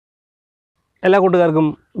എല്ലാ കൂട്ടുകാർക്കും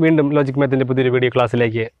വീണ്ടും ലോജിക് മാത്തിൻ്റെ പുതിയൊരു വീഡിയോ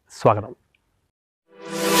ക്ലാസ്സിലേക്ക് സ്വാഗതം.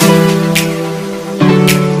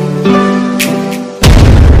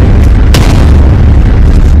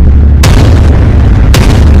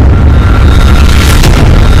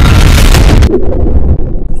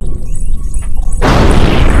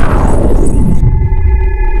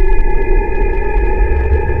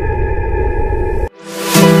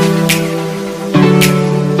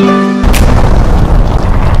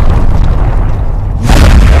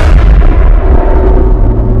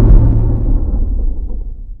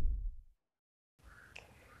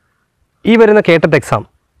 ഈ വരുന്ന K-TET എക്സാം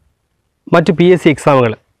മറ്റ് PSC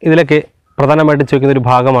എക്സാമുകൾ ഇതിലൊക്കെ പ്രധാനമായിട്ടും ചോദിക്കുന്നൊരു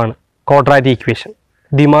ഭാഗമാണ് ക്വാഡ്രാറ്റിക് ഇക്വേഷൻ,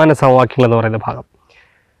 ദ്വിമാന സമവാക്യങ്ങൾ എന്ന് പറയുന്ന ഭാഗം.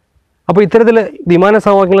 അപ്പോൾ ഇത്തരത്തിൽ ദ്വിമാന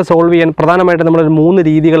സമവാക്യങ്ങൾ സോൾവ് ചെയ്യാൻ പ്രധാനമായിട്ടും നമ്മൾ 3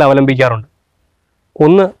 രീതികൾ അവലംബിക്കാറുണ്ട്.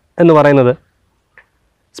 ഒന്ന് എന്ന് പറയുന്നത്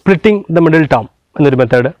സ്പ്ലിറ്റിംഗ് ദ മിഡിൽ ടേം എന്നൊരു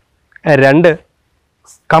മെത്തേഡ്, 2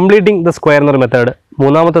 കംപ്ലീറ്റിംഗ് ദ സ്ക്വയർ എന്നൊരു മെത്തേഡ്,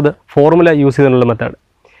 മൂന്നാമത്തത് ഫോർമുല യൂസ് ചെയ്തിട്ടുള്ള മെത്തേഡ്.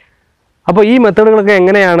 അപ്പോൾ ഈ മെത്തേഡുകളൊക്കെ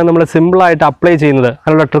എങ്ങനെയാണ് നമ്മൾ സിമ്പിളായിട്ട് അപ്ലൈ ചെയ്യുന്നത്,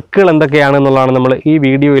 അതിനുള്ള ട്രിക്കുകൾ എന്തൊക്കെയാണെന്നുള്ളതാണ് നമ്മൾ ഈ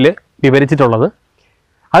വീഡിയോയിൽ വിവരിച്ചിട്ടുള്ളത്.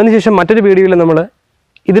 അതിനുശേഷം മറ്റൊരു വീഡിയോയിൽ നമ്മൾ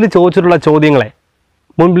ഇതിൽ ചോദിച്ചിട്ടുള്ള ചോദ്യങ്ങളെ,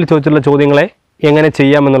 മുൻപിൽ ചോദിച്ചിട്ടുള്ള ചോദ്യങ്ങളെ എങ്ങനെ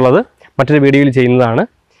ചെയ്യാമെന്നുള്ളത് മറ്റൊരു വീഡിയോയിൽ ചെയ്യുന്നതാണ്.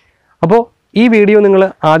 അപ്പോൾ ഈ വീഡിയോ നിങ്ങൾ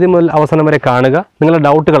ആദ്യം മുതൽ അവസാനം വരെ കാണുക. നിങ്ങളുടെ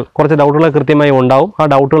ഡൗട്ടുകൾ, കുറച്ച് ഡൗട്ടുകൾ കൃത്യമായി ഉണ്ടാവും. ആ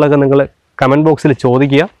ഡൗട്ടുകളൊക്കെ നിങ്ങൾ കമൻറ്റ് ബോക്സിൽ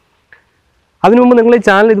ചോദിക്കുക. അതിനു മുമ്പ് നിങ്ങൾ ഈ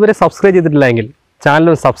ചാനൽ ഇതുവരെ സബ്സ്ക്രൈബ് ചെയ്തിട്ടില്ലെങ്കിൽ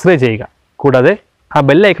ചാനൽ സബ്സ്ക്രൈബ് ചെയ്യുക. കൂടാതെ ആ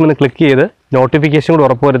ബെൽ ഐക്കൺ ഒന്ന് ക്ലിക്ക് ചെയ്ത് നോട്ടിഫിക്കേഷൻ കൂടി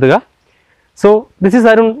ഉറപ്പുവരുത്തുക. So this is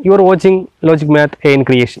Arun, you are watching logic math AN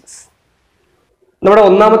creations. നമ്മുടെ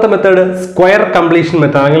ഒന്നാമത്തെ മെത്തേഡ് സ്ക്വയർ കംപ്ലീഷൻ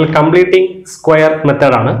മെത്തേഡ് അല്ലെങ്കിൽ കംപ്ലീറ്റിംഗ് സ്ക്വയർ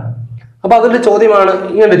മെത്തേഡാണ്. അപ്പോൾ അതിൻ്റെ ചോദ്യമാണ്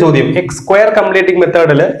ഇങ്ങനെ ചോദ്യം: എക്സ് സ്ക്വയർ കംപ്ലീറ്റിംഗ്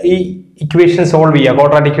മെത്തേഡിൽ ഈ ഇക്വേഷൻ സോൾവ് ചെയ്യുക,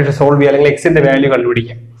 ക്വാഡ്രാറ്റിക് ഇക്വേഷൻ സോൾവ് ചെയ്യുക, അല്ലെങ്കിൽ എക്സിന്റെ വാല്യൂ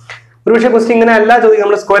കണ്ടുപിടിക്കുക. ഒരുപക്ഷെ ക്വസ്റ്റ്യൻ ഇങ്ങനെ അല്ല ചോദിക്കുക,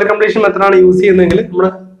 നമ്മൾ സ്ക്വയർ കംപ്ലീഷൻ മെത്തേഡാണ് യൂസ് ചെയ്യുന്നതെങ്കിൽ നമ്മൾ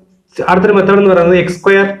അടുത്തൊരു മെത്തേഡ് എന്ന് പറയുന്നത് X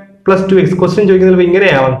square plus 2x. Question ചോദിക്കുന്നത്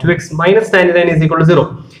ഇങ്ങനെയാവാം: 2x minus 99 is equal to 0.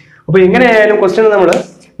 അപ്പോൾ എങ്ങനെയായാലും ക്വസ്റ്റ്യൻ നമ്മൾ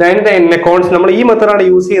 99നെ കോൺസ്റ്റന്റ്, നമ്മൾ ഈ മെത്തേഡാണ്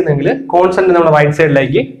യൂസ് ചെയ്യുന്നതെങ്കിൽ കോൺസ്റ്റന്റ് നമ്മൾ റൈറ്റ്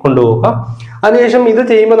സൈഡിലേക്ക് കൊണ്ടുപോകുക. അതിനുശേഷം ഇത്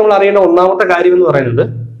ചെയ്യുമ്പോൾ നമ്മൾ അറിയേണ്ട ഒന്നാമത്തെ കാര്യം എന്ന് പറയുന്നത്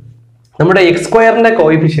നമ്മുടെ എക്സ് സ്ക്വയറിന്റെ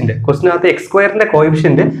കോയിഫിഷ്യന്റ്, ക്വസ്റ്റിനകത്ത് എക്സ് സ്ക്വയറിന്റെ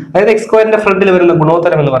കോയിഫിഷ്യന്റ്, അതായത് എക്സ് സ്ക്വയറിന്റെ ഫ്രണ്ടിൽ വരുന്ന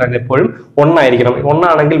ഗുണോത്തരം എന്ന് പറയുന്നത് എപ്പോഴും 1 ആയിരിക്കണം. 1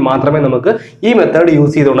 ആണെങ്കിൽ മാത്രമേ നമുക്ക് ഈ മെത്തേഡ്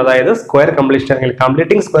യൂസ് ചെയ്തുകൊണ്ട്, അതായത് സ്ക്വയർ കംപ്ലീഷൻ അല്ലെങ്കിൽ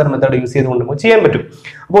കംപ്ലീറ്റിംഗ് സ്ക്വയർ മെത്തേഡ് യൂസ് ചെയ്തുകൊണ്ട് നമുക്ക് ചെയ്യാൻ പറ്റും.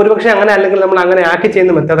 അപ്പോൾ ഒരുപക്ഷെ അങ്ങനെ അല്ലെങ്കിൽ നമ്മൾ അങ്ങനെ ആക്കി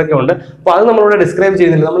ചെയ്യുന്ന മെത്തേഡൊക്കെ ഉണ്ട്. അപ്പോൾ അത് നമ്മളിവിടെ ഡിസ്ക്രൈബ്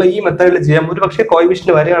ചെയ്യുന്നില്ല. നമ്മൾ ഈ മെത്തേഡിൽ ചെയ്യാം. ഒരുപക്ഷെ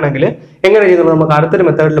കോയിഫിഷ്യന്റ് വരികയാണെങ്കിൽ എങ്ങനെ ചെയ്യുന്നത് നമുക്ക് അടുത്തൊരു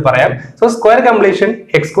മെത്തേഡിൽ പറയാം. സോ സ്ക്വയർ കംപ്ലീഷൻ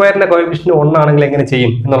എക്സ് സ്ക്വയറിന്റെ കോയിഫിഷ്യന്റ് 1 ആണെങ്കിൽ എങ്ങനെ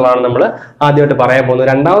ചെയ്യും എന്നുള്ളതാണ് നമ്മൾ ആദ്യമായിട്ട് പറയാൻ പോകുന്നത്.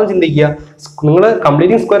 രണ്ടാമത് ചിന്തിക്കുക, നിങ്ങൾ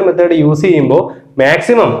കംപ്ലീറ്റിംഗ് സ്ക്വയർ മെത്തേഡ് യൂസ് ചെയ്യുമ്പോൾ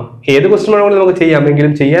മാക്സിമം ഏത് ക്വസ്റ്റ്യൻ വേണമെങ്കിലും നമുക്ക്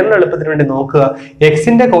ചെയ്യാമെങ്കിലും ചെയ്യാനുള്ള എളുപ്പത്തിന് വേണ്ടി നോക്കുക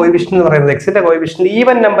എക്സിന്റെ കോയിഫിഷ്യന്റ് എന്ന് പറയുന്നത്, എക്സിന്റെ കോയിഫിഷ്യന്റ്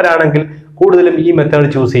ഈവൻ നമ്പർ ആണെങ്കിൽ കൂടുതലും ഈ മെത്തേഡ്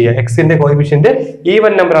ചൂസ് ചെയ്യുക. എക്സിന്റെ കോയിഫിഷ്യന്റ്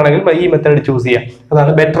ഈവൻ നമ്പർ ആണെങ്കിൽ ഈ മെത്തേഡ് ചൂസ് ചെയ്യുക,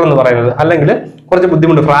 അതാണ് ബെറ്റർ എന്ന് പറയുന്നത്. അല്ലെങ്കിൽ കുറച്ച്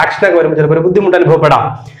ബുദ്ധിമുട്ട്, ഫ്രാക്ഷൻ ഒക്കെ വരുമ്പോൾ ചിലപ്പോൾ ഒരു ബുദ്ധിമുട്ട് അനുഭവപ്പെടാം.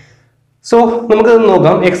 സോ നമുക്ക്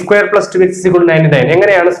നോക്കാം. X square plus 2x equal 99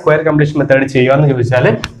 എങ്ങനെയാണ് സ്ക്വയർ കംപ്ലീഷൻ മെത്തേഡ് ചെയ്യുക എന്ന് ചോദിച്ചാൽ,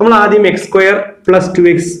 നമ്മൾ ആദ്യം X square plus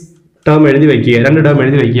 2x term എഴുതി വയ്ക്കുക, 2 ടേം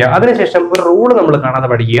എഴുതി വയ്ക്കുക. അതിനുശേഷം ഒരു റൂള് നമ്മൾ കാണാതെ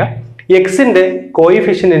പഠിക്കുക: എക്സിന്റെ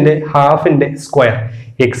കോയിഫിഷ്യന്റിന്റെ ഹാഫിന്റെ സ്ക്വയർ,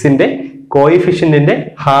 എക്സിന്റെ കോയിഫിഷ്യന്റിന്റെ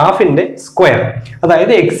ഹാഫിന്റെ സ്ക്വയർ,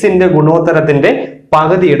 അതായത് എക്സിന്റെ ഗുണോത്തരത്തിന്റെ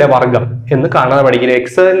പകുതിയുടെ വർഗം എന്ന് കാണാതെ പഠിക്കുക.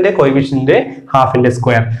 എക്സിന്റെ കോയിഫിഷ്യന്റിന്റെ ഹാഫിന്റെ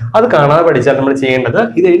സ്ക്വയർ അത് കാണാതെ പഠിച്ചാൽ നമ്മൾ ചെയ്യേണ്ടത്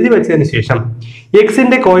ഇത് എഴുതി വെച്ചതിന് ശേഷം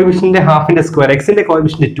എക്സിന്റെ കോയിഫിഷ്യന്റിന്റെ ഹാഫിന്റെ സ്ക്വയർ, എക്സിന്റെ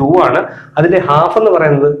കോയിഫിഷ്യന്റ് 2 ആണ്, അതിന്റെ ഹാഫ് എന്ന്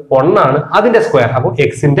പറയുന്നത് 1 ആണ്, അതിന്റെ സ്ക്വയർ. അപ്പോൾ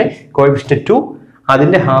എക്സിന്റെ കോയിഫിഷ്യന്റ് 2,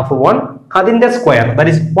 അതിന്റെ ഹാഫ് 1, അതിന്റെ സ്ക്വയർ,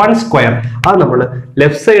 ദാറ്റ് ഈസ് 1 സ്ക്വയർ. അത് നമ്മൾ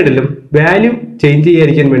ലെഫ്റ്റ് സൈഡിലും വാല്യൂ ചേഞ്ച്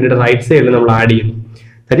ചെയ്യാതിരിക്കാൻ വേണ്ടിയിട്ട് റൈറ്റ് സൈഡിലും നമ്മൾ ആഡ് ചെയ്യുന്നു.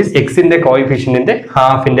 ദാറ്റ് ഈസ് എക്സിന്റെ കോയിഫിഷ്യന്റിന്റെ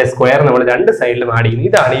ഹാഫിന്റെ സ്ക്വയർ നമ്മൾ 2 സൈഡിലും ആഡ് ചെയ്യുന്നു.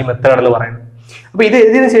 ഇതാണ് ഈ മെത്തേഡ് എന്ന് പറയുന്നത്. അപ്പൊ ഇത്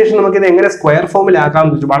എഴുതിയതിനു ശേഷം നമുക്ക് ഇത് എങ്ങനെ സ്ക്വയർ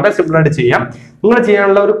ഫോമിലാക്കാമെന്ന് വെച്ചാൽ വളരെ സിമ്പിൾ ആയിട്ട് ചെയ്യാം. നിങ്ങൾ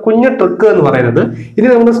ചെയ്യാനുള്ള ഒരു കുഞ്ഞു ട്രിക്ക് എന്ന് പറയുന്നത്, ഇനി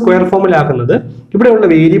നമ്മൾ സ്ക്വയർ ഫോമിലാക്കുന്നത് ഇവിടെയുള്ള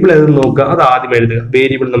വേരിയബിൾ ഏതെന്ന് നോക്കുക, അത് ആദ്യം എഴുതുക.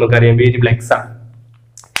 വേരിയബിൾ നമുക്കറിയാം, വേരിയബിൾ എക്സ് ആണ്.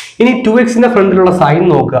 ഇനി 2x ഫ്രണ്ടിലുള്ള സൈൻ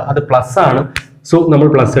നോക്കുക, അത് പ്ലസ് ആണ്. സോ നമ്മൾ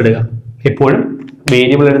പ്ലസ് ഇടുക. എപ്പോഴും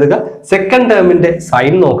വേരിയബിൾ എഴുതുക. സെക്കൻഡ് ടേമിന്റെ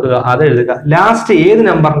സൈൻ നോക്കുക, അത് എഴുതുക. ലാസ്റ്റ് ഏത്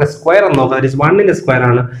നമ്പറിന്റെ സ്ക്വയർ എന്ന് നോക്കുക, 1ന്റെ സ്ക്വയർ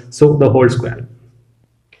ആണ്. So the whole square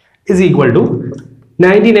is equal to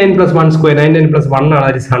 99 plus 1 square, 99 plus 1 ആണ്,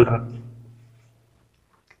 ദാറ്റ് ഈസ് 100.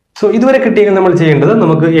 സോ ഇതുവരെ കിട്ടിയെങ്കിൽ നമ്മൾ ചെയ്യേണ്ടത്,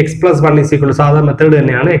 നമുക്ക് X plus 1 is equal to, സാധാരണ മെത്തേഡ്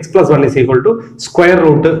തന്നെയാണ്, X plus 1 is equal to square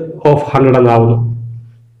root of 100 എന്നാവുന്നു.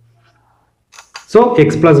 So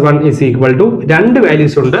X plus 1 is equal to രണ്ട്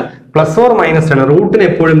values ഉണ്ട് പ്ലസ് ഓർ മൈനസ് 10. റൂട്ടിന്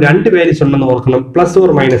എപ്പോഴും രണ്ട് വാല്യൂസ് ഉണ്ടെന്ന് ഓർക്കണം, പ്ലസ് ഓർ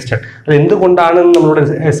മൈനസ് 10. അത് എന്തുകൊണ്ടാണെന്ന് നമ്മളോട്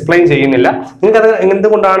എക്സ്പ്ലെയിൻ ചെയ്യുന്നില്ല. നിങ്ങൾക്ക് അത്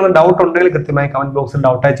എന്തുകൊണ്ടാണെന്ന് ഡൗട്ട് ഉണ്ടെങ്കിൽ കൃത്യമായി കമന്റ് ബോക്സിൽ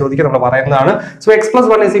ഡൗട്ടായി ചോദിക്കുക, നമ്മൾ പറയുന്നതാണ്. So X plus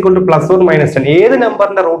 1 is equal two plus or minus 10. ഏത്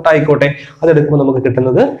നമ്പറിന്റെ റൂട്ട് ആയിക്കോട്ടെ അത് എടുക്കുമ്പോൾ നമുക്ക്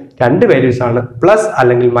കിട്ടുന്നത് രണ്ട് വാല്യൂസ് ആണ്, പ്ലസ്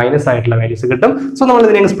അല്ലെങ്കിൽ മൈനസ് ആയിട്ടുള്ള വാല്യൂസ് കിട്ടും. സോ നമ്മൾ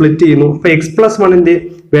ഇതിനെ സ്പ്ലിറ്റ് ചെയ്യുന്നു. അപ്പൊ എക്സ് പ്ലസ് 1ന്റെ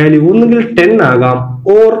വാല്യൂ ഒന്നുകിൽ 10 ആകാം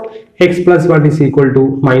or X plus 1 is equal to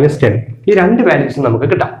minus 10. ഈ രണ്ട് വാല്യൂസ് നമുക്ക്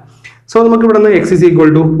കിട്ടാം. സോ നമുക്ക് ഇവിടെ നിന്ന് എക്സ് ഇസ് ഈക്വൽ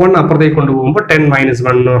ടു 1 അപ്പുറത്തേക്ക് കൊണ്ടുപോകുമ്പോൾ 10 മൈനസ്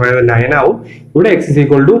 1 എന്ന് പറയുന്നത് 9 ആവും. ഇവിടെ X is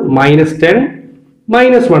equal to minus 10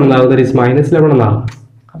 minus 1 എന്നാവും, ദാറ്റ് ഈസ് മൈനസ് 11 എന്നാവും.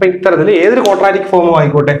 അപ്പൊ ഇത്തരത്തിൽ ഏതൊരു ക്വാഡ്രാറ്റിക് ഫോമോ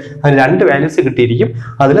ആയിക്കോട്ടെ അതിന് രണ്ട് വാല്യൂസ് കിട്ടിയിരിക്കും.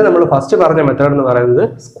 അതിൽ നമ്മൾ ഫസ്റ്റ് പറഞ്ഞ മെത്തേഡ് എന്ന് പറയുന്നത്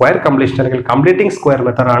സ്ക്വയർ കംപ്ലീഷൻ അല്ലെങ്കിൽ കംപ്ലീറ്റിംഗ് സ്ക്വയർ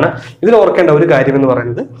മെത്തേഡ് ആണ്. ഇതിൽ ഓർക്കേണ്ട ഒരു കാര്യം എന്ന്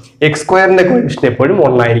പറയുന്നത് എക്സ് സ്ക്വയറിന്റെ കോഎഫിഷ്യന്റ് എപ്പോഴും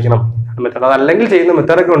 1 ആയിരിക്കണം മെത്തേഡ്. അതല്ലെങ്കിൽ ചെയ്യുന്ന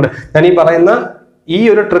മെത്തേഡൊക്കെ ഉണ്ട്. ഞാൻ ഈ പറയുന്ന ഈ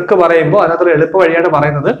ഒരു ട്രിക്ക് പറയുമ്പോൾ അതിനകത്തൊരു എളുപ്പ വഴിയാണ്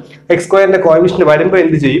പറയുന്നത്. എക്സ് സ്ക്വയറിന്റെ കോഎഫിഷ്യന്റ് വരുമ്പോൾ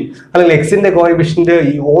എന്ത് ചെയ്യും, അല്ലെങ്കിൽ എക്സിന്റെ കോഎഫിഷ്യന്റ്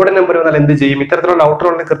ഈ ഓഡ് നമ്പർ വന്നാൽ എന്ത് ചെയ്യും, ഇത്തരത്തിലുള്ള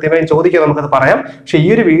ഡൗട്ടുകളുടെ കൃത്യമായി ചോദിക്കാൻ നമുക്കത് പറയാം. പക്ഷെ ഈ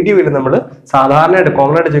ഒരു വീഡിയോയിൽ നമ്മൾ സാധാരണയായിട്ട്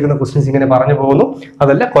കോമൺ ആയിട്ട് ചെയ്യുന്ന ക്വസ്റ്റ്യൻസ് ഇങ്ങനെ പറഞ്ഞു പോകുന്നു.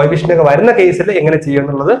 അതല്ല കോഎഫിഷ്യന്റ് ഒക്കെ വരുന്ന കേസിൽ എങ്ങനെ ചെയ്യും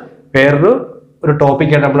എന്നുള്ളത് വേറൊരു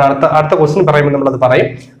ടോപ്പിക്കായിട്ട് നമ്മൾ അടുത്ത ക്വസ്റ്റ്യൻ പറയുമ്പോൾ നമ്മളത് പറയും.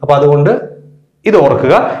 അപ്പൊ അതുകൊണ്ട് ഇത്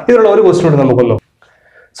ഓർക്കുക. ഇതിലുള്ള ഒരു ക്വസ്റ്റ്യൻ കൂടി നമുക്കൊന്നും.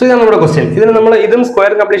 സോ ഇതാണ് നമ്മുടെ ക്വസ്റ്റ്യൻ. ഇതിന് നമ്മൾ ഇതും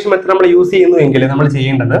സ്ക്വയർ കംപ്ലീഷൻ മെത്തേഡ് നമ്മൾ യൂസ് ചെയ്യുന്നു എങ്കിൽ നമ്മൾ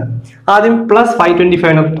ചെയ്യേണ്ടത് ആദ്യം പ്ലസ്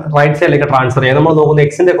 525 റൈറ്റ് സൈഡിലേക്ക് ട്രാൻസ്ഫർ ചെയ്യാം. നമ്മൾ നോക്കുന്ന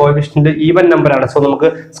എക്സിന്റെ കോഎഫിഷ്യന്റ് ഈവൻ നമ്പർ ആണ്. സോ നമുക്ക്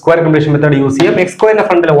സ്ക്വയർ കംപ്ലീഷൻ മെത്തേഡ് യൂസ് ചെയ്യാം. എക്സ് സ്ക്വയറിന്റെ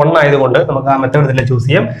ഫ്രണ്ടിൽ 1 ആയതുകൊണ്ട് നമുക്ക് ആ മെത്തേഡ് തന്നെ ചൂസ്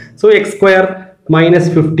ചെയ്യാം. So X square minus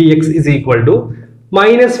 50x is equal to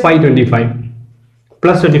minus 525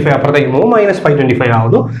 plus 25 അപ്പുറത്തേക്ക് പോകും, മൈനസ് 525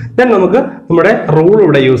 ആവുന്നു. ദെൻ നമുക്ക് നമ്മുടെ റൂൾ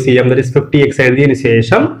ഇവിടെ യൂസ് ചെയ്യാം. ദാറ്റ് ഈസ് 50x എഴുതിയതിനു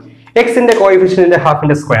ശേഷം എക്സിന്റെ കോഎഫിഷ്യന്റിന്റെ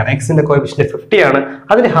ഹാഫിന്റെ സ്ക്വയർ, എക്സിന്റെ കോഎഫിഷ്യന്റ് 50 ആണ്,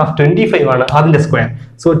 അതിന്റെ ഹാഫ് 25 ആണ്, അതിന്റെ സ്ക്വയർ.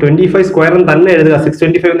 സോ 25 സ്ക്വയർ തന്നെ എഴുതുക,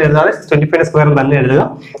 625 എന്ന് എഴുതാതെ 625 സ്ക്വയർ തന്നെ എഴുതുക.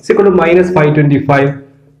 Sequel to minus 525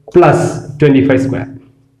 plus 25 square.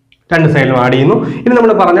 രണ്ട് സൈഡിലും ആഡ് ചെയ്യുന്നു. ഇനി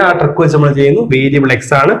നമ്മൾ പറഞ്ഞ ആ ട്രിക്ക് വെച്ച് നമ്മൾ ചെയ്യുന്നു. വേരിയബിൾ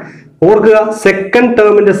എക്സ് ആണ്. ഓർക്കുക സെക്കൻഡ്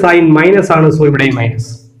ടേമിന്റെ സൈൻ മൈനസ് ആണ്, സോ ഇവിടെയും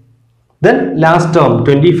മൈനസ്. ദെൻ ലാസ്റ്റ് ടേം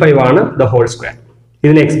 25 ആണ്, ദ ഹോൾ സ്ക്വയർ.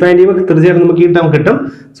 ഇതിനെ എക്സ്പാൻഡ് ചെയ്യുമ്പോൾ തീർച്ചയായിട്ടും നമുക്ക് ഈ ടേം കിട്ടും.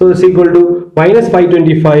 So is equal to minus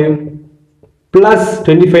 525 plus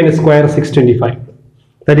 25 square 625.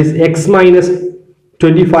 That is X minus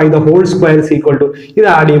 25 the whole square is equal to, ഇത്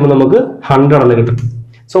ആഡ് ചെയ്യുമ്പോൾ നമുക്ക് 100 എന്ന് കിട്ടും.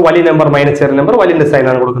 സോ വലിയ നമ്പർ മൈനസ് ചെറിയ നമ്പർ വലിയ സൈൻ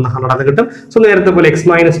ആണ് കൊടുക്കുന്നത്, 100 എന്ന് കിട്ടും. സോ നേരത്തെ പോലെ X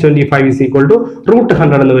minus 25 is equal to root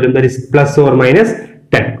 100 എന്ന് വരും. That is plus or minus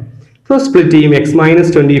 10. So split ചെയ്യും. X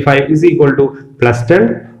minus 25 is equal two plus 10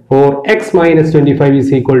 or x minus 25 is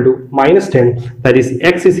equal to minus 10, that is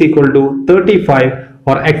x is equal to 35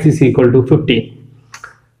 or x is equal to 15.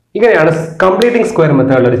 ഇങ്ങനെയാണ് completing square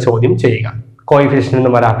മെത്തേഡിൽ ഒരു ചോദ്യം ചെയ്യുക, coefficient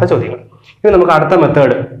എന്ന് വരാത്ത ചോദ്യങ്ങൾ. ഇനി നമുക്ക് അടുത്ത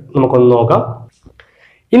മെത്തേഡ് നമുക്കൊന്ന് നോക്കാം.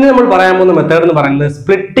 ഇനി നമ്മൾ പറയാൻ പോകുന്ന മെത്തേഡ് എന്ന് പറയുന്നത്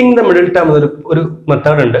സ്പ്ലിറ്റിംഗ് ദ മിഡിൽ ടേം ഒരു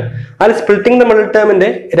മെത്തേഡ് ഉണ്ട്. അതിൽ സ്പ്ലിറ്റിംഗ് ദ മിഡിൽ ടേമിന്റെ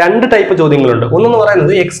രണ്ട് ടൈപ്പ് ചോദ്യങ്ങളുണ്ട്. ഒന്നെന്ന്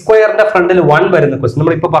പറയുന്നത് എക്സ് സ്ക്വയറിന്റെ ഫ്രണ്ടിൽ 1 വരുന്ന ക്വസ്റ്റ്യൻ,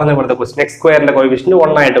 നമ്മൾ ഇപ്പോൾ പറഞ്ഞ പോലത്തെ ക്വസ്റ്റ്യൻ, എക്സ് സ്ക്വയറിന്റെ കോഎഫിഷ്യന്റ്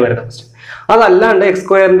 1 ആയിട്ട് വരുന്ന ക്വസ്റ്റ്യൻ. അതല്ലാണ്ട് എക്സ്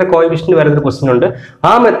സ്ക്വയറിന്റെ കോഎഫിഷ്യന്റ് വരുന്ന ക്വസ്റ്റ്യൻ ഉണ്ട്.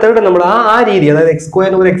 ആ മെത്തേഡ് നമ്മൾ ആ രീതി, അതായത് എക്സ്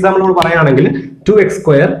സ്ക്വയറിന് ഒരു എക്സാമ്പിൾ നമ്മൾ പറയുകയാണെങ്കിൽ 2x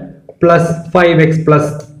square plus 5x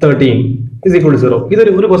plus 13 is equal to 0.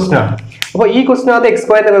 ഇതൊരു ക്വസ്റ്റ്യൻ ആണ്. അപ്പോൾ ഈ ക്വസ്റ്റിനകത്ത് എക്സ്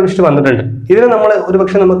സ്ക്വയറിന്റെ കോഎഫിഷ്യന്റ് വന്നിട്ടുണ്ട്. ഇതിന് നമ്മൾ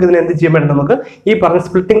ഒരുപക്ഷെ നമുക്ക് ഇതിന് എന്ത് ചെയ്യാൻ പറ്റും, നമുക്ക് ഈ പറഞ്ഞ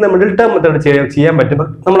splitting the middle term method ചെയ്യാൻ പറ്റും.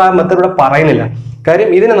 നമ്മൾ ആ മെത്തേഡ് ഇവിടെ പറയുന്നില്ല. കാര്യം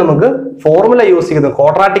ഇതിനെ നമുക്ക് ഫോർമുല യൂസ് ചെയ്യുന്നത്,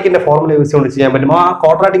 ക്വാഡ്രാറ്റിക്കിന്റെ ഫോർമുല യൂസ് ചെയ്തുകൊണ്ട് ചെയ്യാൻ പറ്റും. ആ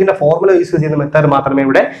ക്വാഡ്രാറ്റിക്കിന്റെ ഫോർമുല യൂസ് ചെയ്യുന്ന മെത്തേഡ് മാത്രമേ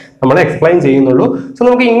ഇവിടെ നമ്മൾ എക്സ്പ്ലെയിൻ ചെയ്യുന്നുള്ളൂ. സോ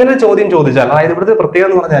നമുക്ക് ഇങ്ങനെ ഒരു ചോദ്യം ചോദിച്ചാൽ, അതായത് ഇവിടുത്തെ പ്രത്യേകത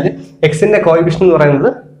എന്ന് പറഞ്ഞാൽ എക്സിന്റെ കോഎഫിഷ്യന്റ് എന്ന്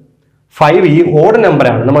പറയുന്നത് 5 ഈ ഓഡ് നമ്പർ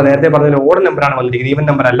ആണ്. നമ്മൾ നേരത്തെ പറഞ്ഞ ഓഡ് നമ്പർ ആണ് വന്നിരിക്കുന്നത്, ഈവൻ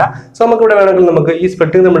നമ്പർ അല്ല. സോ നമുക്ക് ഇവിടെ വേണമെങ്കിൽ നമുക്ക് ഈ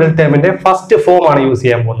splitting the middle ടേമിന്റെ first form ആണ് യൂസ്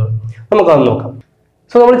ചെയ്യാൻ പോകുന്നത്. നമുക്കത് നോക്കാം.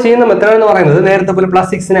 സോ നമ്മൾ ചെയ്യുന്ന മെത്തേഡ് എന്ന് പറയുന്നത് നേരത്തെ പോലെ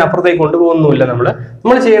പ്ലസ് 6നെ അപ്പുറത്തേക്ക് കൊണ്ടുപോകുന്നില്ല.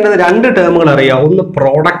 നമ്മൾ ചെയ്യേണ്ടത് രണ്ട് ടേമുകൾ അറിയാം. ഒന്ന്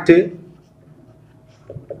പ്രോഡക്റ്റ്,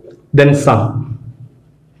 ദെൻ സം.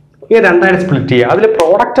 ഈ രണ്ടായിട്ട് സ്പ്ലിറ്റ് ചെയ്യുക. അതിൽ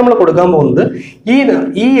പ്രോഡക്റ്റ് നമ്മൾ കൊടുക്കാൻ പോകുന്നത്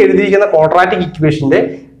ഈ എഴുതിയിരിക്കുന്ന ക്വാഡ്രാറ്റിക് ഇക്വേഷന്റെ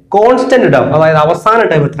കോൺസ്റ്റന്റ് ടേം, അതായത് അവസാന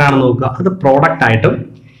ടേം എത്രയാണെന്ന് നോക്കുക. അത് പ്രോഡക്റ്റ് ആയിട്ടും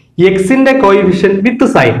എക്സിന്റെ കോഎഫിഷ്യന്റ് വിത്ത്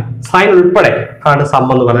സൈൻ ഉൾപ്പെടെ ആണ് സം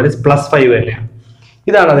എന്ന് പറയുന്നത്. പ്ലസ് 5 തന്നെയാണ്.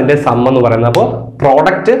 ഇതാണ് അതിന്റെ സം എന്ന് പറയുന്നത്. അപ്പോൾ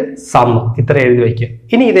പ്രോഡക്റ്റ് സം ഇത്ര എഴുതി വയ്ക്കുക.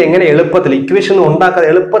 ഇനി ഇത് എങ്ങനെ എളുപ്പത്തിൽ ഇക്വേഷൻ ഉണ്ടാക്കാതെ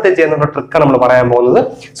എളുപ്പത്തിൽ ചെയ്യുന്ന ട്രിക്കാണ് നമ്മൾ പറയാൻ പോകുന്നത്.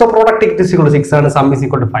 So product is equal to 6 ആണ്, സം ഇസ്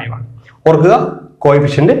ഈക്വൽ ടു 5 ആണ്. ഓർക്കുക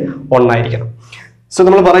കോഎഫിഷ്യന്റ് 1 ആയിരിക്കണം. സോ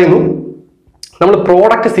നമ്മൾ പറയുന്നു, നമ്മൾ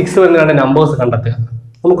പ്രോഡക്റ്റ് 6 വരുന്ന രണ്ട് നമ്പേഴ്സ് കണ്ടെത്തുക.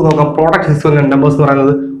 നമുക്ക് നോക്കാം. പ്രോഡക്റ്റ് 6 വരുന്ന നമ്പേഴ്സ് എന്ന്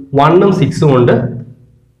പറയുന്നത് 1ഉം 6ഉം ഉണ്ട്,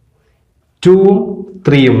 2ഉം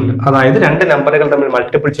 3ഉം ഉണ്ട്. അതായത് രണ്ട് നമ്പറുകൾ തമ്മിൽ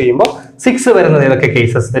മൾട്ടിപ്പിൾ ചെയ്യുമ്പോൾ 6 വരുന്നത് ഏതൊക്കെ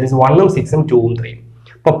കേസസ്, ദാറ്റ് ഈസ് 1ഉം 6ഉം 2ഉം 3ഉം.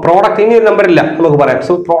 അപ്പൊ പ്രോഡക്റ്റ് ഇനി ഒരു നമ്പർ ഇല്ല നമുക്ക് പറയാം.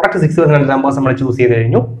 സോ പ്രോഡക്റ്റ് 6 വരുന്ന രണ്ട് നമ്പേഴ്സ് നമ്മൾ ചൂസ് ചെയ്ത്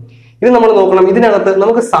കഴിഞ്ഞു. ഇത് നമ്മൾ നോക്കണം. ഇതിനകത്ത്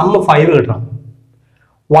നമുക്ക് സം 5 കിട്ടണം.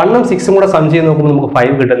 1ഉം 6ഉം കൂടെ സം ചെയ്ത് നോക്കുമ്പോൾ നമുക്ക്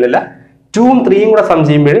 5 കിട്ടുന്നില്ല. 2ഉം 3ഉം കൂടെ സം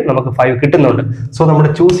ചെയ്യുമ്പോൾ നമുക്ക് 5 കിട്ടുന്നുണ്ട്. സോ നമ്മൾ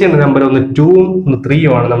ചൂസ് ചെയ്യുന്ന നമ്പർ ഒന്ന് 2ഉം ഒന്ന്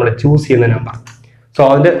 3ഉം ആണ് നമ്മൾ ചൂസ് ചെയ്യുന്ന നമ്പർ. സോ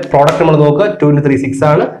അതിന്റെ പ്രോഡക്റ്റ് നമ്മൾ നോക്കുക. 2 into 3 6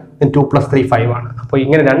 ആണ്, 2 plus 3 5 ആണ്. അപ്പോൾ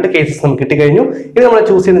ഇങ്ങനെ രണ്ട് കേസസ് നമുക്ക് കിട്ടിക്കഴിഞ്ഞു. ഇത് നമ്മൾ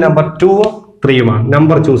ചൂസ് ചെയ്യുന്ന നമ്പർ 2ഉം 3ഉമാണ്.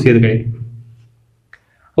 നമ്പർ ചൂസ് ചെയ്ത് കഴിഞ്ഞു.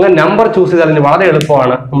 അങ്ങനെ നമ്പർ ചൂസ് ചെയ്താൽ വളരെ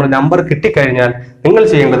എളുപ്പമാണ്. നമ്മൾ നമ്പർ കിട്ടിക്കഴിഞ്ഞാൽ നിങ്ങൾ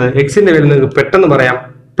ചെയ്യേണ്ടത് എക്സിന്റെ പേരിൽ നിങ്ങൾക്ക് പെട്ടെന്ന് പറയാം.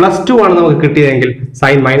 +2 ആണ് നമുക്ക് കിട്ടിയതെങ്കിൽ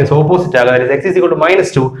സൈൻ മൈനസ് ഓപ്പോസിറ്റ് ആകുക. x is equal to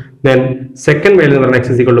 -2. Then second variable എന്ന് പറയുന്നത്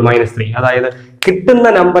x is equal to -3. അതായത് കിട്ടുന്ന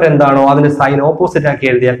നമ്പർ എന്താണോ അതിന്റെ സൈൻ ഓപ്പോസിറ്റ് ആക്കി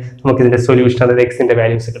എഴുതിയാൽ നമുക്ക് ഇതിന്റെ സൊല്യൂഷൻ, അതായത് എക്സിന്റെ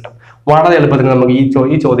വാല്യൂസ് കിട്ടും. വളരെ എളുപ്പത്തിൽ നമുക്ക്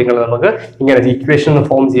ഈ ചോദ്യങ്ങൾ നമുക്ക് ഇങ്ങനെ ഇക്വേഷൻ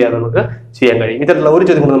ഫോം ചെയ്യാതെ നമുക്ക് ചെയ്യാൻ കഴിയും. ഇത്തരത്തിലുള്ള ഒരു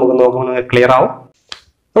ചോദ്യം കൂടെ നമുക്ക് നോക്കുമ്പോൾ നിങ്ങൾക്ക് ക്ലിയർ ആവും.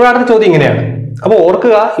 നമ്മുടെ അടുത്ത ചോദ്യം ഇങ്ങനെയാണ്. അപ്പോൾ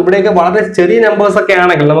ഓർക്കുക, ഇവിടെയൊക്കെ വളരെ ചെറിയ നമ്പേഴ്സ് ഒക്കെ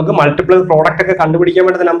ആണെങ്കിൽ നമുക്ക് മൾട്ടിപ്പിൾ പ്രോഡക്റ്റ് ഒക്കെ കണ്ടുപിടിക്കാൻ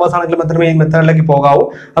പറ്റുന്ന നമ്പേഴ്സ് ആണെങ്കിൽ മാത്രമേ ഈ മെത്തേഡിലേക്ക് പോകാവൂ.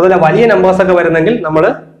 അതുപോലെ വലിയ നമ്പേഴ്സ് ഒക്കെ വരുന്നെങ്കിൽ നമ്മൾ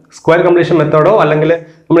സ്ക്വയർ കംപ്ലീഷൻ മെത്തേഡോ അല്ലെങ്കിൽ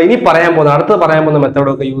നമ്മൾ ഇനി അടുത്ത് പറയാൻ പോകുന്ന മെത്തേഡോ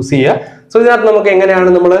ഒക്കെ യൂസ് ചെയ്യുക. സോ ഇതിനകത്ത് നമുക്ക് എങ്ങനെയാണ്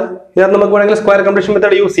ഇതിനകത്ത് നമുക്ക് വേണമെങ്കിൽ സ്ക്വയർ കംപ്ലീഷൻ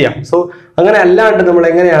മെത്തേഡ് യൂസ് ചെയ്യാം. സോ അങ്ങനെ അല്ലാണ്ട് നമ്മൾ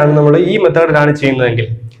എങ്ങനെയാണ് നമ്മൾ ഈ മെത്തേഡിലാണ് ചെയ്യുന്നതെങ്കിൽ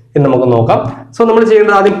ഇത് നമുക്ക് നോക്കാം. സോ നമ്മൾ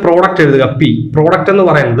ചെയ്യേണ്ടത് ആദ്യം പ്രോഡക്റ്റ് എഴുതുക. പ്രോഡക്റ്റ് എന്ന്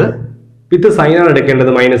പറയുന്നത് വിത്ത് സൈനാണ്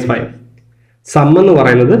എടുക്കേണ്ടത് -5. സം എന്ന്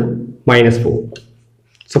പറയുന്നത് -4.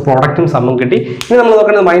 സോ പ്രോഡക്റ്റും സമ്മും കിട്ടി. ഇനി നമ്മൾ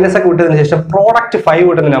നോക്കേണ്ടത് മൈനസ് ഒക്കെ വിട്ടതിന് ശേഷം പ്രോഡക്റ്റ് 5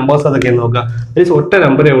 കിട്ടുന്ന നമ്പേഴ്സ് അതൊക്കെ നോക്കുക. ഇതിൽ ഒറ്റ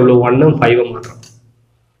നമ്പറേ ഉള്ളൂ, 1ഉം 5ഉം മാത്രം.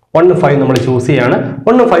 1ഉം 5ഉം നമ്മൾ ചൂസ് ചെയ്യാണ്.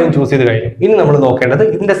 1ഉം 5ഉം ചൂസ് ചെയ്ത് കഴിഞ്ഞു. ഇനി നമ്മൾ നോക്കേണ്ടത്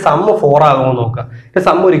ഇതിന്റെ സമ്മ് 4 ആകുമോ നോക്കുക. ഇതിന്റെ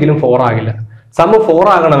സമ്മ് ഒരിക്കലും 4 ആകില്ല. സമ്മ് 4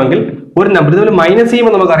 ആകണമെങ്കിൽ ഒരു നമ്പർ ഇതുപോലെ മൈനസ്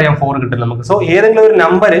ചെയ്യുമ്പോൾ നമുക്കറിയാം 4 കിട്ടില്ല നമുക്ക്. സോ ഏതെങ്കിലും ഒരു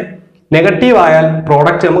നമ്പർ നെഗറ്റീവ് ആയാൽ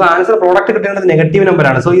പ്രോഡക്റ്റ് നമുക്ക് ആൻസർ പ്രോഡക്റ്റ് കിട്ടേണ്ടത് നെഗറ്റീവ്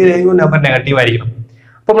നമ്പറാണ്. സോ ഈ ഏതെങ്കിലും നമ്പർ നെഗറ്റീവ് ആയിരിക്കണം.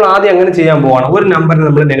 അപ്പോൾ നമ്മൾ ആദ്യം അങ്ങനെ ചെയ്യാൻ പോവാണ്. ഒരു നമ്പറിന്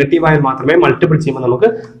നമ്മൾ നെഗറ്റീവ് ആയാൽ മാത്രമേ മൾട്ടിപ്പിൾ ചെയ്യുമ്പോൾ നമുക്ക്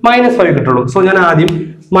 -5 കിട്ടുള്ളൂ. സോ ഞാൻ ആദ്യം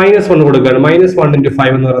 -1 കൊടുക്കുകയാണ്. -1 into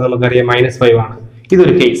 5 എന്ന് പറയുന്നത് നമുക്കറിയാം -5 ആണ്.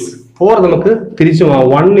 ഇതൊരു കേസ്. 4 നമുക്ക് തിരിച്ചു പോവാം.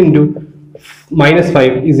 1 into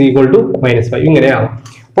 -5 is equal to -5. ഇങ്ങനെ ആവാം.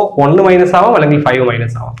 അപ്പോൾ 1 മൈനസ് ആവാം അല്ലെങ്കിൽ 5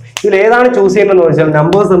 മൈനസ് ആവാം. ഇതിൽ ഏതാണ് ചൂസ് ചെയ്യേണ്ടതെന്ന് വെച്ചാൽ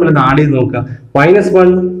നമ്പേഴ്സ് തമ്മിൽ ആഡ് ചെയ്ത് നോക്കുക.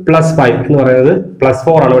 -1 + 5 എന്ന് പറയുന്നത്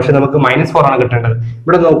 +4 ആണ്. പക്ഷെ നമുക്ക് -4 ആണ് കിട്ടേണ്ടത്.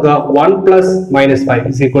 ഇവിടെ നോക്കുക, 1 + -5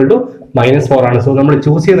 is equal to -4 ആണ്. സോ നമ്മൾ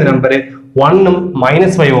ചൂസ് ചെയ്യുന്ന നമ്പർ 1ഉം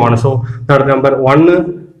 -5ഉം ആണ്. So number 1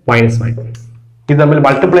 -5. ഇത് തമ്മിൽ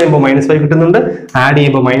മൾട്ടിപ്ലൈ ചെയ്യുമ്പോൾ -5 കിട്ടുന്നുണ്ട്, ആഡ്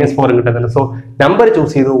ചെയ്യുമ്പോൾ -4 കിട്ടുന്നുണ്ട്. സോ നമ്പർ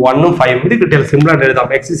ചൂസ് ചെയ്തു 1ഉം 5ഉം. ഇത് കിട്ടിയാൽ സിമ്പിൾ ആയിട്ട് എഴുതാം.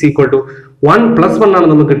 x is equal to 1 + 1 ആണ്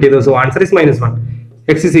നമുക്ക് കിട്ടിയത്. So answer is -1.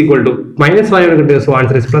 x is equal to -5 ആണ് കിട്ടിയത്. So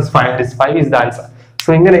answer is +5. 5 is the answer. So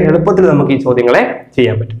ഇങ്ങനെ എളുപ്പത്തിൽ നമുക്ക് ഈ ചോദ്യങ്ങളെ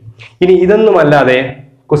ചെയ്യാൻ പറ്റും. ഇനി ഇതൊന്നും അല്ലാതെ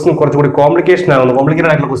ക്വസ്റ്റ്യൻ കുറച്ചുകൂടി കോംപ്ലിക്കേറ്റഡ്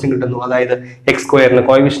ആയിട്ടുള്ള ക്വസ്റ്റ്യൻ കിട്ടുന്നു. അതായത് x²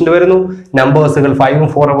 കോഎഫിഷ്യന്റ് വരുന്നു, നമ്പേഴ്സുകൾ 5ഉം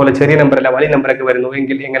 4ഉം പോലെ ചെറിയ നമ്പറല്ല വലിയ നമ്പറൊക്കെ വരുന്നു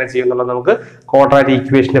എങ്കിൽ എങ്ങനെ ചെയ്യുന്നുള്ളത് നമുക്ക് ക്വാഡ്രാറ്റിക്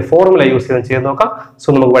ഇക്വേഷന്റെ ഫോർമുല യൂസ് ചെയ്ത് നോക്കാം. സോ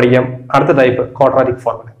നമുക്ക് പഠിക്കാം അടുത്ത ടൈപ്പ് ക്വാഡ്രാറ്റിക്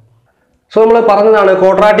ഫോർമുല. സോ നമ്മൾ പറഞ്ഞതാണ്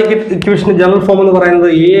ക്വാഡ്രാറ്റിക് ഇക്വേഷന്റെ ജനറൽ ഫോം എന്ന് പറയുന്നത്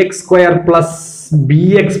ax² +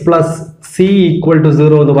 bx + c =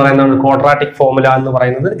 0 എന്ന് പറയുന്നതാണ് ക്വാഡ്രാറ്റിക് ഫോർമുല എന്ന്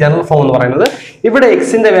പറയുന്നത്, ജനറൽ ഫോം എന്ന് പറയുന്നത്. ഇവിടെ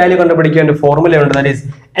എക്സിന്റെ വാല്യൂ കണ്ടുപിടിക്കാൻ ഒരു ഫോർമുല ഉണ്ട്. That is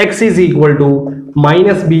x is equal to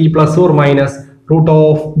 -b ±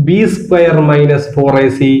 √b² -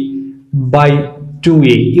 4ac /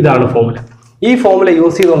 2a. ഇതാണ് ഫോർമുല. ഈ ഫോർമുല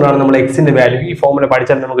യൂസ് ചെയ്തുകൊണ്ടാണ് നമ്മൾ എക്സിന്റെ വാല്യൂ, ഈ ഫോർമുല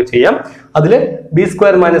പഠിച്ചാൽ നമുക്ക് ചെയ്യാം. അതിൽ b²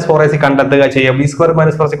 - 4ac കണ്ടെത്തുക ചെയ്യാം. b² -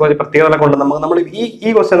 4ac പ്രത്യേകത കൊണ്ട് നമ്മൾ ഈ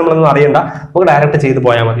ക്വസ്റ്റ്യൻ നമ്മളൊന്നും അറിയണ്ട, നമുക്ക് ഡയറക്റ്റ് ചെയ്ത്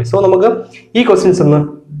പോയാൽ മതി. സോ നമുക്ക് ഈ ക്വസ്റ്റ്യൻസ് ഒന്ന്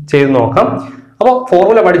ചെയ്ത് നോക്കാം. അപ്പോൾ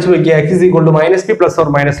ഫോർമുല പഠിച്ചു വെക്കുക. x is equal to -b ±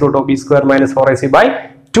 √b² - 4ac /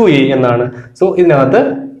 2a എന്നാണ്. സോ ഇതിനകത്ത്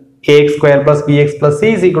ax² + bx + c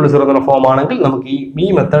is equal to 0 എന്ന ഫോം ആണെങ്കിൽ നമുക്ക് ഈ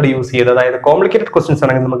മെത്തേഡ് യൂസ് ചെയ്ത്, അതായത് കോംപ്ലിക്കേറ്റഡ് ക്വസ്റ്റ്യൻസ്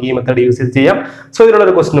ആണെങ്കിൽ നമുക്ക് ഈ മെത്തേഡ് യൂസ് ചെയ്ത് ചെയ്യാം. സോ ഇതിലുള്ള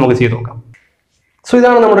ഒരു ക്വസ്റ്റ്യൻ നമുക്ക് ചെയ്ത് നോക്കാം. സോ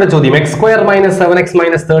ഇതാണ് നമ്മുടെ ചോദ്യം. x² - 7x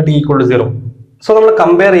 - 30 = 0. സോ നമ്മൾ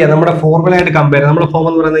കമ്പയർ ചെയ്യാം, നമ്മുടെ ഫോർമുല ആയിട്ട് കമ്പയർ ചെയ്യാം. നമ്മുടെ ഫോം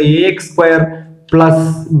എന്ന് പറയുന്നത് ax² +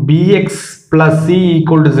 bx + c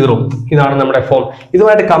 = 0. ഇതാണ് നമ്മുടെ ഫോം.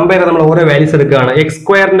 ഇതുമായിട്ട് കമ്പയർ ചെയ്യാൻ നമ്മൾ ഓരോ വാല്യൂസ് എടുക്കുകയാണ്.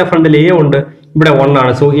 x² ഫ്രണ്ടിൽ a ഉണ്ട്, ഇവിടെ 1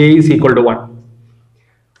 ആണ്. So a is equal to 1.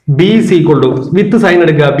 b is equal to with sign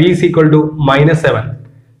എടുക്കുക. b is equal to -7,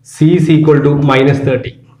 c is equal to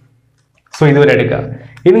 -30. So ഇതുവരെ എടുക്കുക.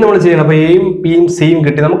 ഇനി നമ്മൾ ചെയ്യണം. അപ്പൊ എയും ബിയും സിയും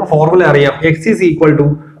കിട്ടി. നമുക്ക് ഫോർമുല അറിയാം. x is equal to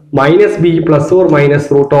 -b ±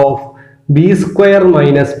 √b²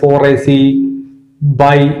 - 4ac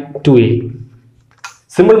 / 2a.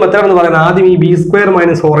 Simple method എന്ന് പറയുന്നത് ആദ്യം ഈ b²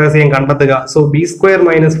 - 4ac കണ്ടെത്തുക. So b²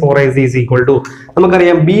 - 4ac is equal to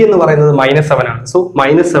നമുക്കറിയാം b എന്ന് പറയുന്നത് -7 ആണ്. സോ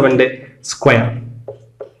 -7ന്റെ സ്ക്വയർ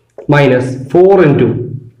 -4 into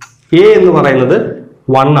a എന്ന് പറയുന്നത്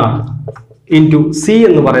 1 ആണ് into c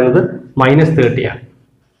എന്ന് പറയുന്നത് -30 ആണ്.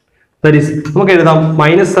 That is നമുക്ക് എഴുതാം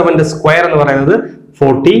 -7ന്റെ സ്ക്വയർ എന്ന് പറയുന്നത്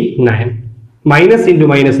 49. മൈനസ് ഇൻറ്റു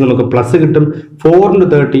മൈനസ് നമുക്ക് പ്ലസ് കിട്ടും. 4 into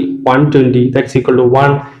 30 120. That's equal to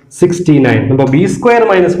 169. അപ്പോൾ b² -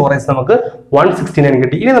 4ac നമുക്ക് 169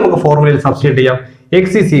 കിട്ടി. ഇനി നമുക്ക് ഫോർമുലയിൽ സബ്സ്റ്റിറ്റ്യൂട്ട് ചെയ്യാം. x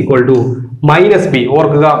is equal to -b.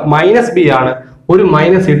 ഓർക്കുക b ആണ്. ഒരു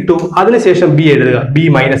മൈനസ് ഇട്ടു, അതിനുശേഷം ബി എഴുതുക, ബി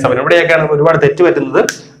 -7. ഇവിടെയൊക്കെയാണ് ഒരുപാട് തെറ്റ് പറ്റുന്നത്.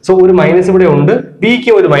 സോ ഒരു മൈനസ് ഇവിടെ ഉണ്ട്,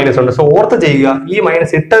 ബിക്ക് ഒരു മൈനസ് ഉണ്ട്. സോ ഓർത്ത് ചെയ്യുക, ഈ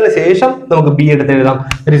മൈനസ് ഇട്ടതിന് ശേഷം നമുക്ക് ബി എടുത്ത് എഴുതാം.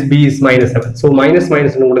 B is -7. സോ മൈനസ്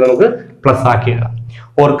കൂടി നമുക്ക് പ്ലസ് ആക്കി എഴുതാം.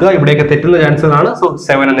 ഓർക്കുക, ഇവിടെയൊക്കെ തെറ്റുന്ന ചാൻസസ് ആണ്. സോ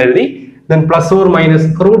 7 എന്ന് എഴുതി. then plus or minus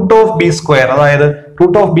root of b square, അതായത്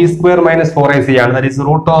root of b square minus 4ac ആണ്. that is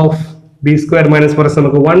root of b square minus 4ac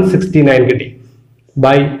നമുക്ക് 169 കിട്ടി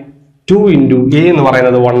by 2 into a എന്ന്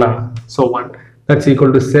പറയുന്നത് 1 ആണ്. so 1 that's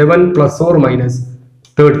equal to 7 plus or minus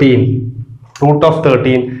 13 root of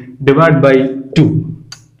 13 divided by 2.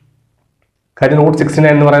 കാര്യം root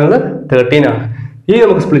 69 എന്ന് പറയുന്നത് 13 ആണ്. ഈ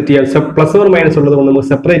നമുക്ക് സ്പ്ലിറ്റ് ചെയ്യാം. പ്ലസ് ഓർ മൈനസ് ഉള്ളത് കൊണ്ട് നമുക്ക്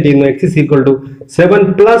സെപ്പറേറ്റ് ചെയ്യുന്നു. x is equal to 7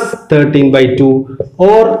 plus 13 by 2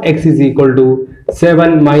 or x is equal to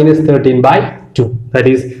 7 minus 13 by 2. that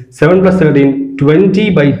is 7 plus 13 20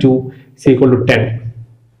 by 2 is equal to 10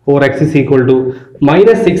 or x is equal to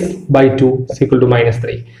minus 6 by 2 is equal to minus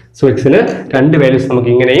 3. so x ന് രണ്ട് values നമുക്ക്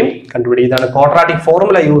ഇങ്ങനെയും കണ്ടുപിടിക്കാം. ഇതാണ് quadratic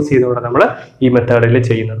formula use ചെയ്തുകൊണ്ട് നമ്മൾ ഈ മെത്തേഡിൽ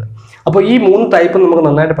ചെയ്യുന്നത്. അപ്പോൾ ഈ 3 ടൈപ്പ് നമുക്ക്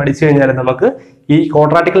നന്നായിട്ട് പഠിച്ചു കഴിഞ്ഞാൽ നമുക്ക് ഈ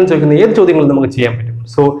ക്വാഡ്രാറ്റിക്കിൽ ചോദിക്കുന്ന ഏത് ചോദ്യങ്ങളും നമുക്ക് ചെയ്യാൻ പറ്റും.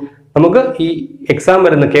 സോ നമുക്ക് ഈ എക്സാം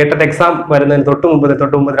വരുന്ന KTET എക്സാം വരുന്നതിന് തൊട്ട് മുമ്പ്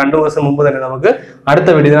 2 ദിവസം മുമ്പ് തന്നെ നമുക്ക് അടുത്ത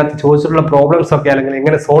വീഡിയോ ഇതിനകത്ത് ചോദിച്ചിട്ടുള്ള പ്രോബ്ലംസ് ഒക്കെ അല്ലെങ്കിൽ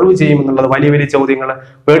എങ്ങനെ സോൾവ് ചെയ്യും എന്നുള്ളത്, വലിയ ചോദ്യങ്ങൾ,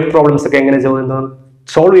 വേർഡ് പ്രോബ്ലംസ് ഒക്കെ എങ്ങനെ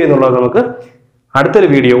സോൾവ് ചെയ്യുന്നുള്ളത് നമുക്ക് അടുത്തൊരു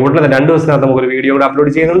വീഡിയോ ഉടനെ 2 ദിവസത്തിനകത്ത് നമുക്കൊരു വീഡിയോ കൂടെ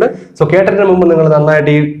അപ്ലോഡ് ചെയ്യുന്നുണ്ട്. സോ KTET മുമ്പ് നിങ്ങൾ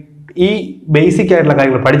നന്നായിട്ട് ഈ ബേസിക് ആയിട്ടുള്ള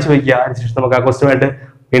കാര്യങ്ങൾ പഠിച്ചു വയ്ക്കുക. അതിനുശേഷം നമുക്ക് ആ ക്വസ്റ്റ്യനുമായിട്ട്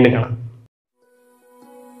വീണ്ടും കാണാം.